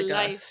not like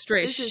life. A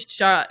straight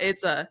shot.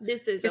 It's a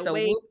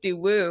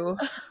whoop-de-woo.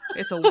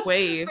 It's a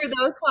wave. For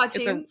those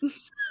watching.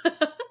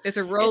 It's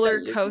a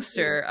roller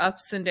coaster,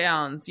 ups and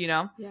downs, you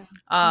know? Yeah.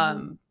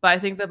 But I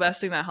think the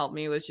best thing that helped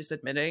me was just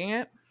admitting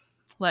it,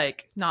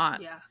 like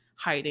not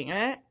hiding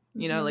it,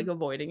 you know, like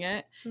avoiding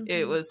it.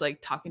 It was like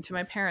talking to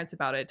my parents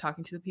about it,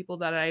 talking to the people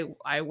that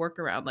I work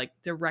around, like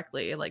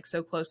directly, like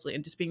so closely,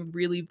 and just being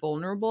really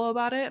vulnerable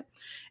about it.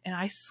 And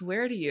I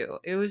swear to you,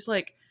 it was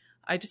like,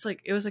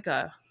 it was like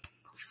a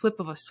flip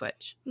of a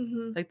switch.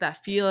 Like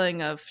that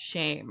feeling of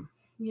shame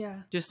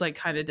just like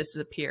kind of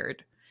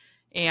disappeared.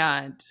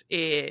 And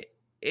it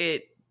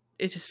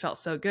just felt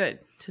so good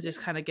to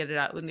just kind of get it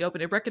out in the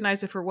open and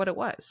recognize it for what it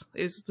was.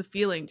 It was the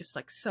feeling just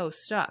like so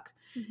stuck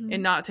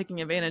and not taking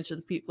advantage of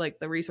the people, like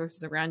the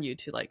resources around you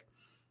to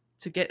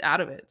get out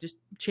of it. Just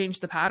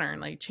change the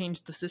pattern, like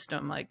change the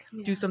system, like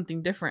do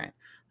something different.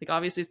 Like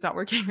obviously it's not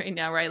working right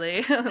now,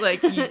 Riley.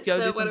 Like you go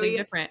so do something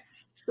different.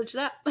 Switch it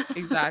up.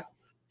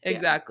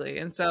 Exactly.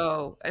 And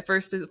so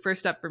the first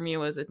step for me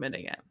was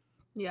admitting it.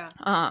 Yeah.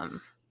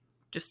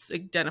 Just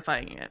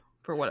identifying it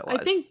for what it was.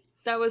 I think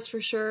that was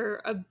for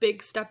sure a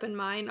big step in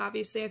mine.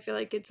 Obviously, I feel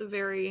like it's a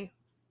very,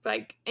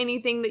 like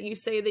anything that you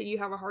say that you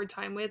have a hard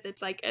time with,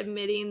 it's like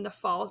admitting the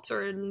faults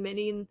or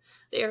admitting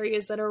the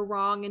areas that are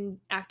wrong and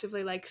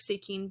actively like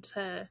seeking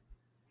to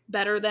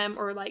better them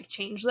or like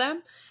change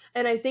them.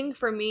 And I think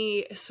for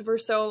me, for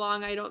so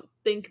long, I don't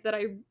think that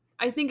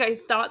I think I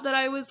thought that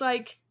I was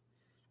like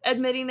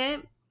admitting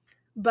it,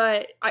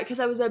 but because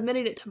I was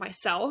admitting it to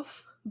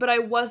myself, but I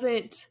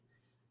wasn't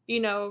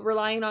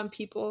relying on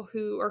people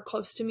who are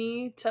close to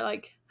me to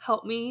like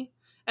help me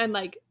and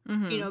like,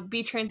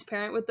 be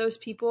transparent with those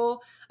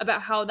people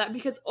about how that,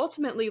 because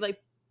ultimately,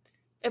 like,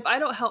 if I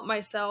don't help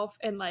myself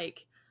and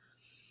like,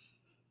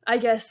 I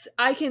guess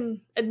I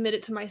can admit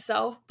it to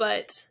myself,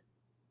 but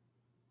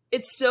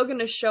it's still going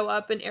to show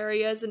up in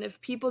areas. And if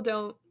people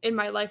don't in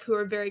my life who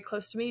are very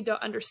close to me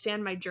don't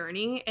understand my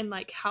journey and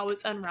like how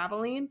it's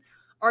unraveling,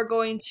 are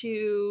going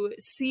to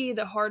see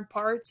the hard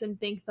parts and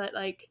think that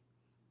like,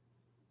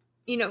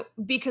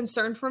 be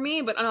concerned for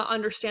me, but not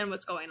understand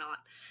what's going on.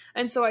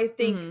 And so I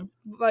think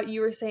what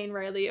you were saying,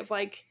 Riley, of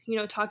like,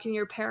 talking to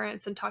your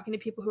parents and talking to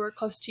people who are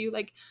close to you,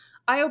 like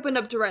I opened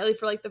up to Riley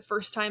for like the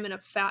first time in a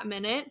fat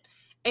minute.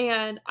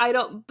 And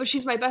but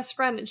she's my best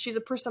friend and she's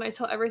a person I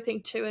tell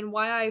everything to. And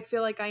why I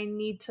feel like I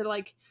need to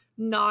like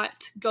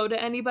not go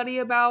to anybody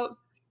about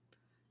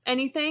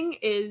anything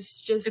is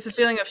just, it's a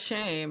feeling of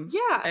shame.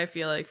 Yeah. I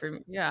feel like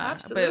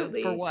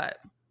absolutely. But for what?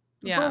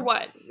 Yeah. For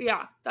what?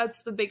 Yeah.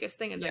 That's the biggest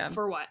thing is like,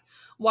 for what?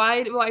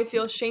 Why do I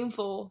feel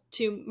shameful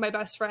to my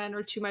best friend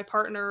or to my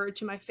partner or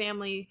to my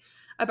family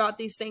about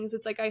these things?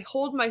 It's like I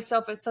hold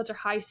myself at such a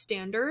high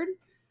standard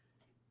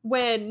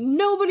when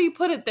nobody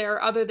put it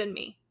there other than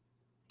me.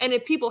 And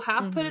if people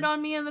have put it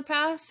on me in the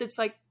past, it's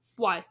like,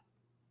 why?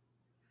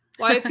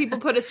 Why have people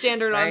put a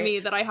standard right? on me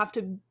that I have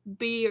to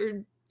be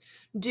or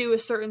do a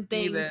certain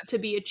thing to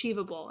be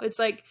achievable? It's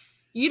like,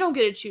 you don't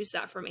get to choose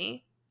that for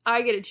me.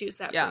 I get to choose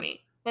that for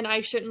me. And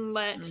I shouldn't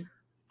let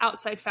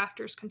outside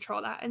factors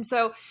control that. And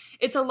so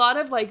it's a lot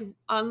of like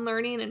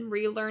unlearning and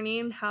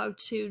relearning how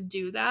to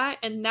do that.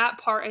 And that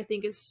part I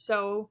think is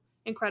so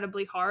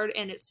incredibly hard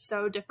and it's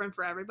so different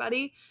for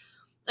everybody.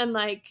 And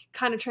like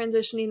kind of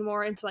transitioning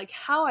more into like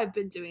how I've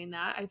been doing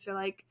that. I feel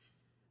like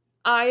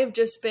I have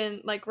just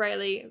been like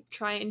Riley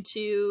trying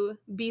to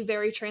be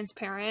very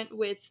transparent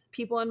with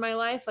people in my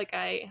life. Like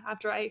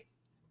after I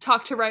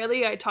talked to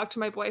Riley, I talked to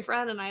my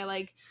boyfriend and I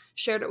like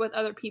shared it with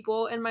other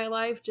people in my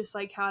life, just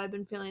like how I've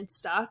been feeling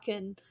stuck.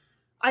 And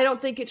I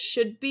don't think it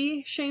should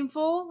be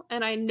shameful.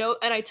 And I know,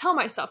 and I tell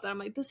myself that I'm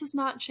like, this is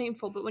not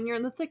shameful, but when you're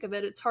in the thick of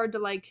it, it's hard to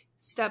like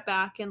step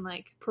back and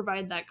like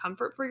provide that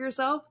comfort for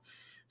yourself.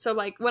 So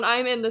like when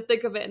I'm in the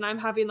thick of it and I'm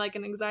having like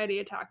an anxiety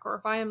attack, or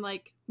if I am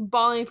like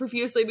bawling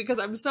profusely because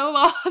I'm so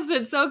lost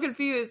and so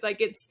confused,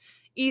 like it's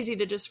easy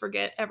to just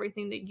forget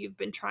everything that you've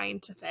been trying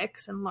to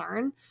fix and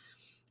learn.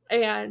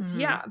 And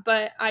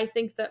but I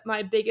think that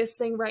my biggest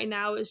thing right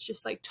now is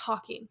just like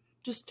talking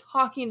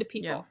to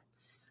people,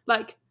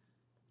 like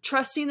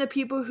trusting the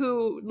people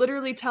who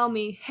literally tell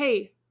me,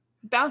 hey,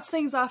 bounce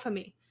things off of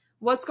me.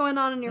 What's going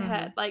on in your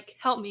head? Like,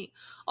 help me.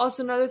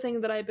 Also, another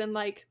thing that I've been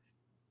like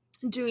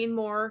doing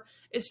more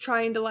is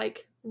trying to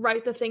like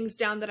write the things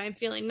down that I'm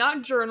feeling,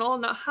 not journal,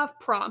 not have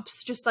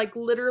prompts, just like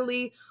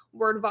literally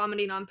word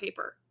vomiting on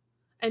paper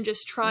and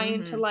just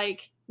trying to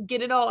like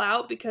get it all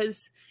out,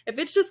 because if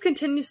it's just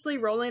continuously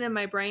rolling in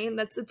my brain,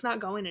 it's not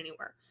going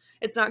anywhere.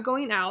 It's not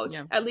going out.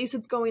 Yeah. At least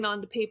it's going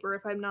onto paper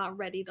if I'm not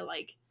ready to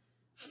like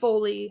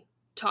fully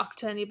talk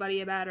to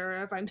anybody about it,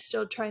 or if I'm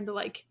still trying to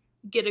like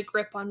get a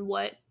grip on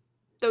what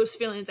those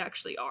feelings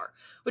actually are,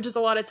 which is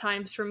a lot of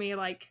times for me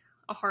like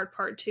a hard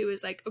part too,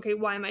 is like, okay,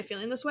 why am I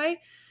feeling this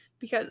way?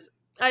 Because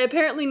I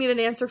apparently need an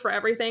answer for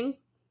everything.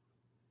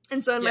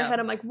 And so in my head,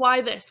 I'm like,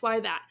 why this?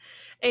 Why that?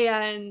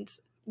 And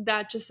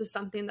that just is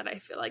something that I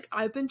feel like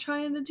I've been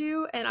trying to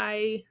do. And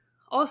I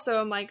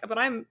also am like, but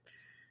I'm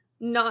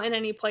not in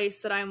any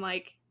place that I'm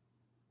like,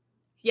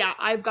 yeah,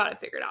 I've got it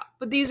figured out.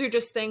 But these are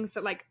just things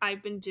that like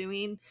I've been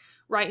doing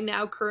right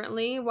now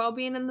currently while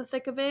being in the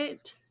thick of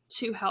it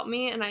to help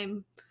me. And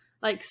I'm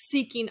like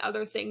seeking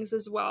other things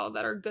as well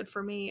that are good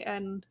for me,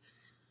 and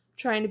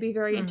trying to be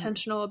very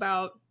intentional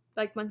about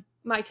like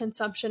my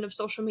consumption of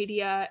social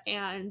media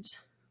and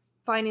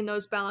finding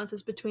those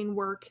balances between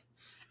work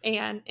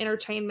and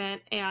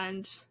entertainment.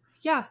 And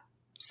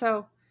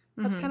so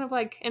that's kind of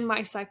like in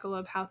my cycle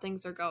of how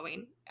things are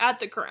going at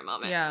the current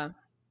moment.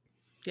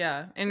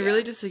 And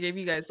really just to give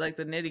you guys like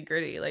the nitty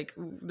gritty, like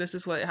this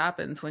is what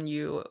happens when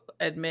you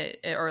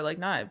admit it, or like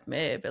not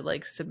admit, but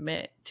like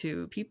submit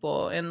to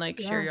people and like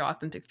share your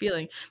authentic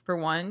feeling. For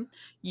one,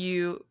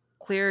 you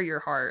clear your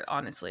heart.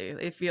 Honestly,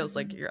 it feels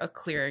like you're a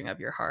clearing of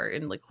your heart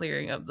and like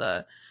clearing of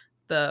the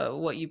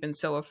what you've been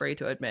so afraid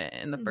to admit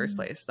in the first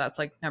place. That's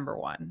like number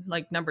one.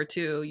 Like number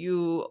two,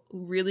 you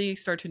really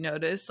start to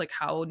notice like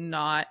how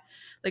not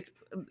like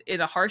in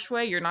a harsh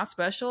way you're not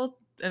special,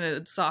 in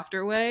a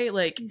softer way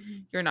like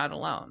you're not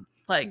alone,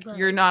 like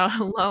you're not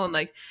alone,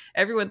 like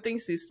everyone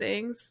thinks these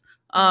things.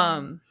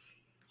 And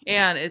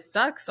it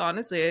sucks,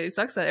 honestly. It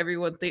sucks that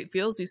everyone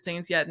feels these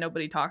things yet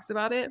nobody talks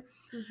about it.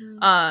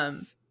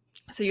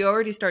 So you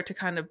already start to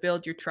kind of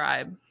build your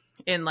tribe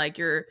in like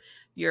your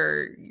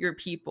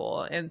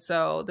people. And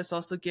so this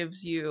also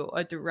gives you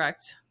a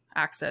direct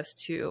access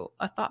to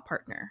a thought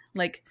partner,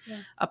 like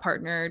a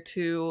partner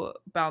to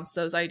bounce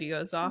those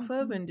ideas off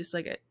of, and just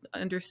like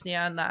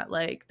understand that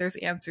like there's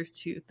answers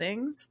to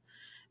things.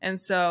 And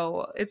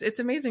so it's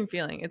amazing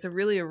feeling. It's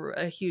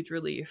a huge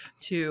relief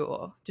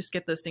to just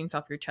get those things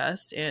off your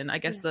chest. And I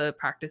guess the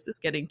practice is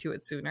getting to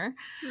it sooner.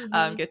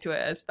 Get to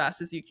it as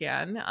fast as you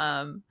can,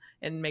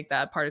 and make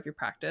that part of your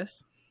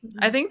practice.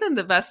 I think then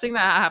the best thing that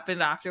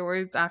happened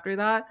afterwards, after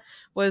that,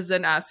 was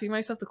then asking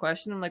myself the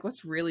question, I'm like,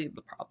 what's really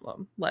the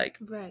problem? Like,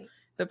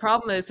 the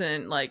problem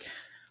isn't like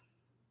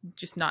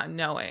just not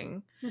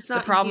knowing. It's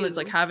not the problem you. is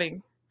like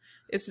having,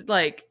 it's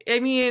like, I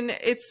mean,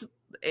 it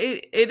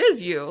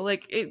is you.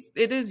 Like,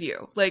 it is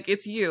you. Like,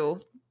 it's you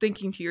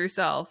thinking to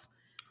yourself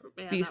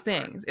these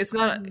things. It's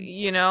not,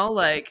 you know,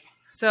 like,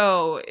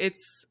 so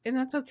and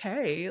that's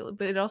okay.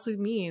 But it also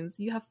means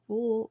you have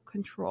full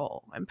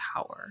control and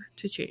power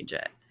to change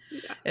it.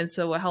 Yeah. And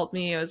so what helped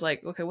me was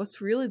like, okay, what's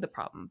really the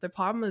problem? The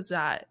problem is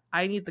that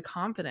I need the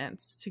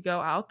confidence to go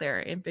out there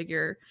and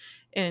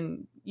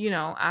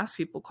ask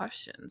people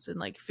questions and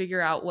like figure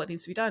out what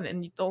needs to be done.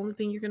 And the only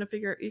thing you're going to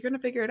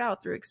figure it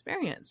out through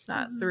experience,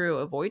 not through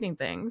avoiding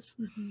things.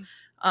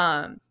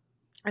 And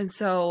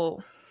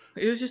so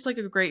it was just like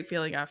a great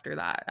feeling after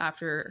that,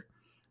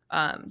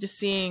 just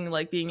seeing,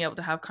 like, being able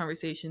to have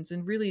conversations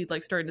and really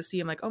like starting to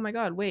see, I'm like, oh my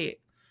God, wait,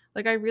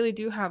 like I really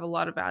do have a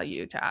lot of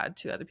value to add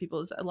to other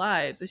people's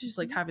lives. It's just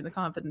like having the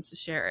confidence to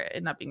share it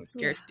and not being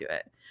scared to do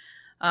it,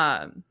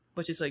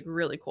 which is like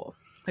really cool.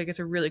 Like, it's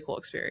a really cool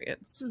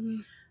experience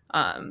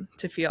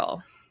to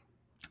feel.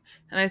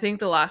 And I think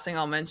the last thing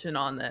I'll mention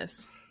on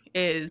this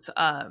is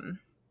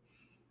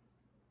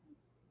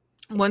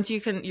once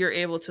you're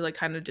able to like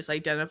kind of just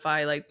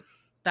identify like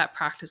that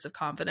practice of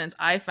confidence,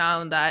 I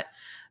found that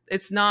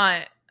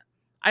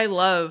I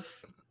love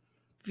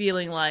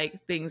feeling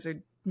like things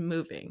are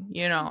moving,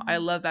 I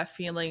love that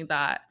feeling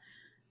that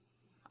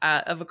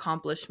of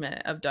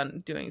accomplishment of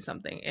doing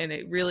something. And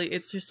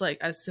it's just like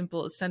as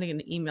simple as sending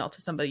an email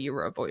to somebody you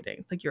were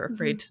avoiding, like you're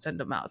afraid to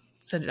send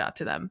it out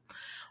to them,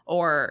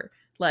 or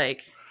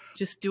like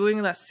just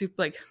doing that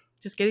like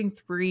just getting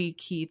 3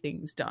 key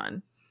things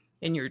done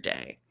in your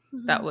day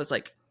that was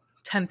like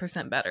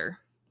 10% better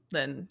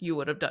than you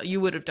would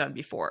have done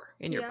before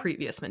in your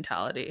previous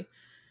mentality.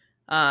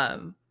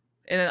 And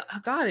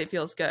God, it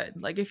feels good.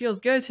 Like, it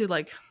feels good to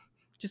like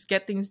just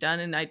get things done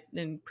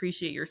and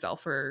appreciate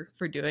yourself for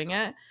doing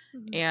it.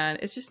 And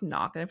it's just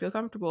not going to feel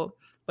comfortable.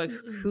 But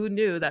who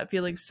knew that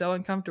feeling so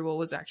uncomfortable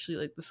was actually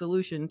like the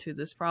solution to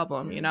this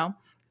problem,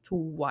 It's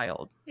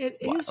wild. It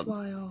is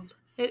wild.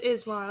 It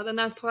is wild. And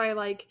that's why,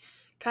 like,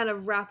 kind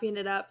of wrapping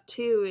it up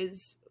too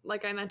is,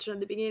 like I mentioned at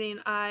the beginning,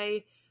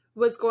 I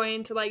was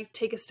going to like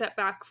take a step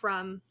back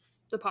from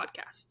the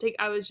podcast.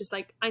 I was just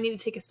like, I need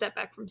to take a step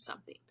back from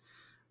something.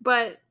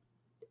 But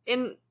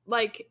in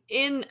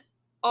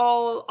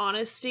all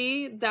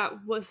honesty,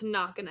 that was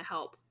not going to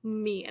help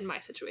me in my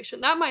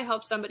situation. That might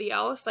help somebody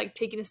else, like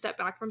taking a step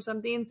back from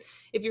something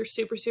if you're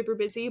super, super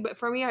busy. But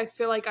for me, I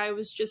feel like I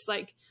was just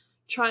like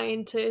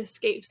trying to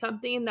escape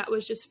something that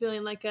was just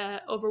feeling like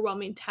a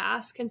overwhelming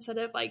task, instead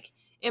of like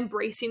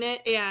embracing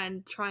it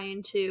and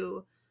trying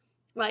to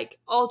like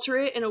alter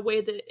it in a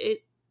way that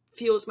it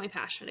fuels my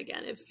passion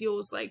again. It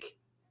fuels like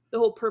the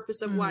whole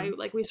purpose of why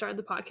like we started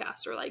the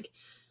podcast, or like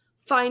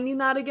finding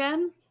that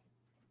again,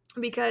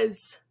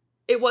 because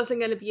it wasn't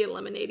going to be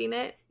eliminating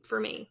it for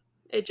me.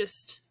 It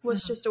just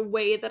was just a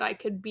way that I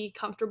could be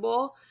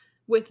comfortable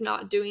with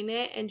not doing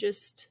it and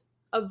just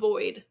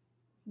avoid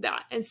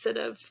that instead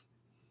of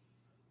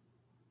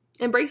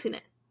embracing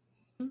it.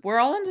 We're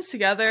all in this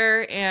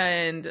together,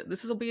 and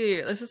this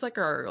is like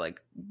our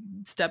like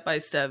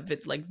step-by-step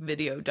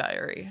video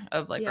diary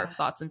of like our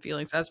thoughts and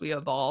feelings as we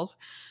evolve.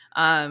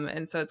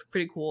 And so it's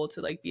pretty cool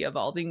to like be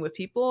evolving with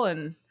people,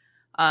 and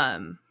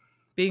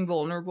being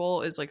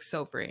vulnerable is like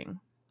so freeing.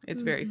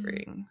 It's very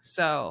freeing.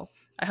 So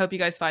I hope you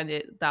guys find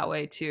it that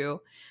way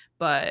too.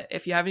 But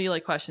if you have any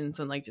like questions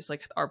on like just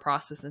like our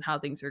process and how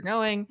things are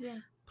going,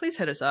 please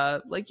hit us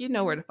up. Like, you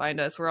know where to find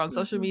us. We're on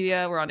social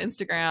media. We're on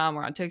Instagram.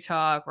 We're on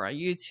TikTok. We're on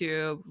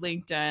YouTube,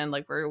 LinkedIn.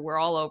 Like, we're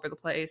all over the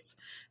place.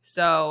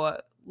 So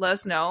let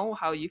us know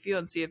how you feel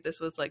and see if this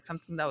was like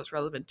something that was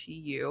relevant to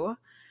you.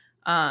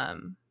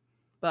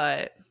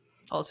 But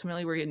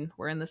ultimately,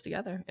 we're in this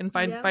together. And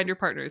find your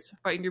partners.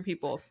 Find your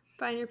people.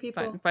 Find your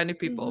people. Find your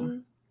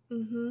people.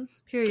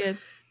 Period.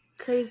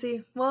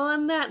 Crazy. Well,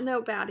 on that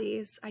note,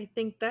 baddies, I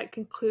think that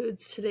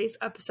concludes today's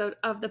episode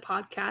of the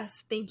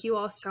podcast. Thank you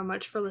all so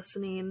much for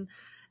listening.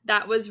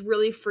 That was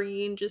really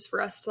freeing just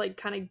for us to like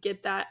kind of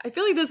get that. I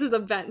feel like this is a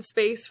vent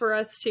space for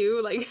us too,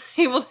 like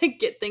able to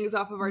get things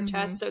off of our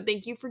chest. So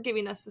thank you for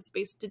giving us the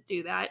space to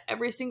do that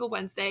every single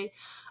Wednesday.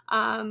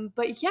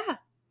 But yeah,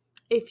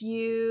 if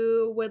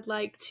you would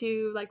like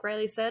to, like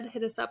Riley said,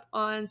 hit us up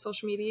on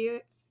social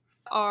media.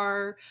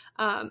 Our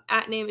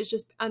at name is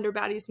just under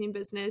Baddies Mean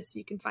Business.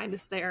 You can find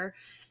us there.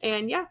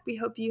 And yeah, we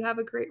hope you have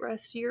a great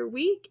rest of your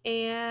week,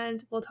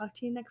 and we'll talk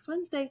to you next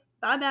Wednesday.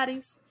 Bye,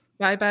 baddies.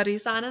 Bye,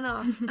 baddies. Signing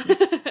off.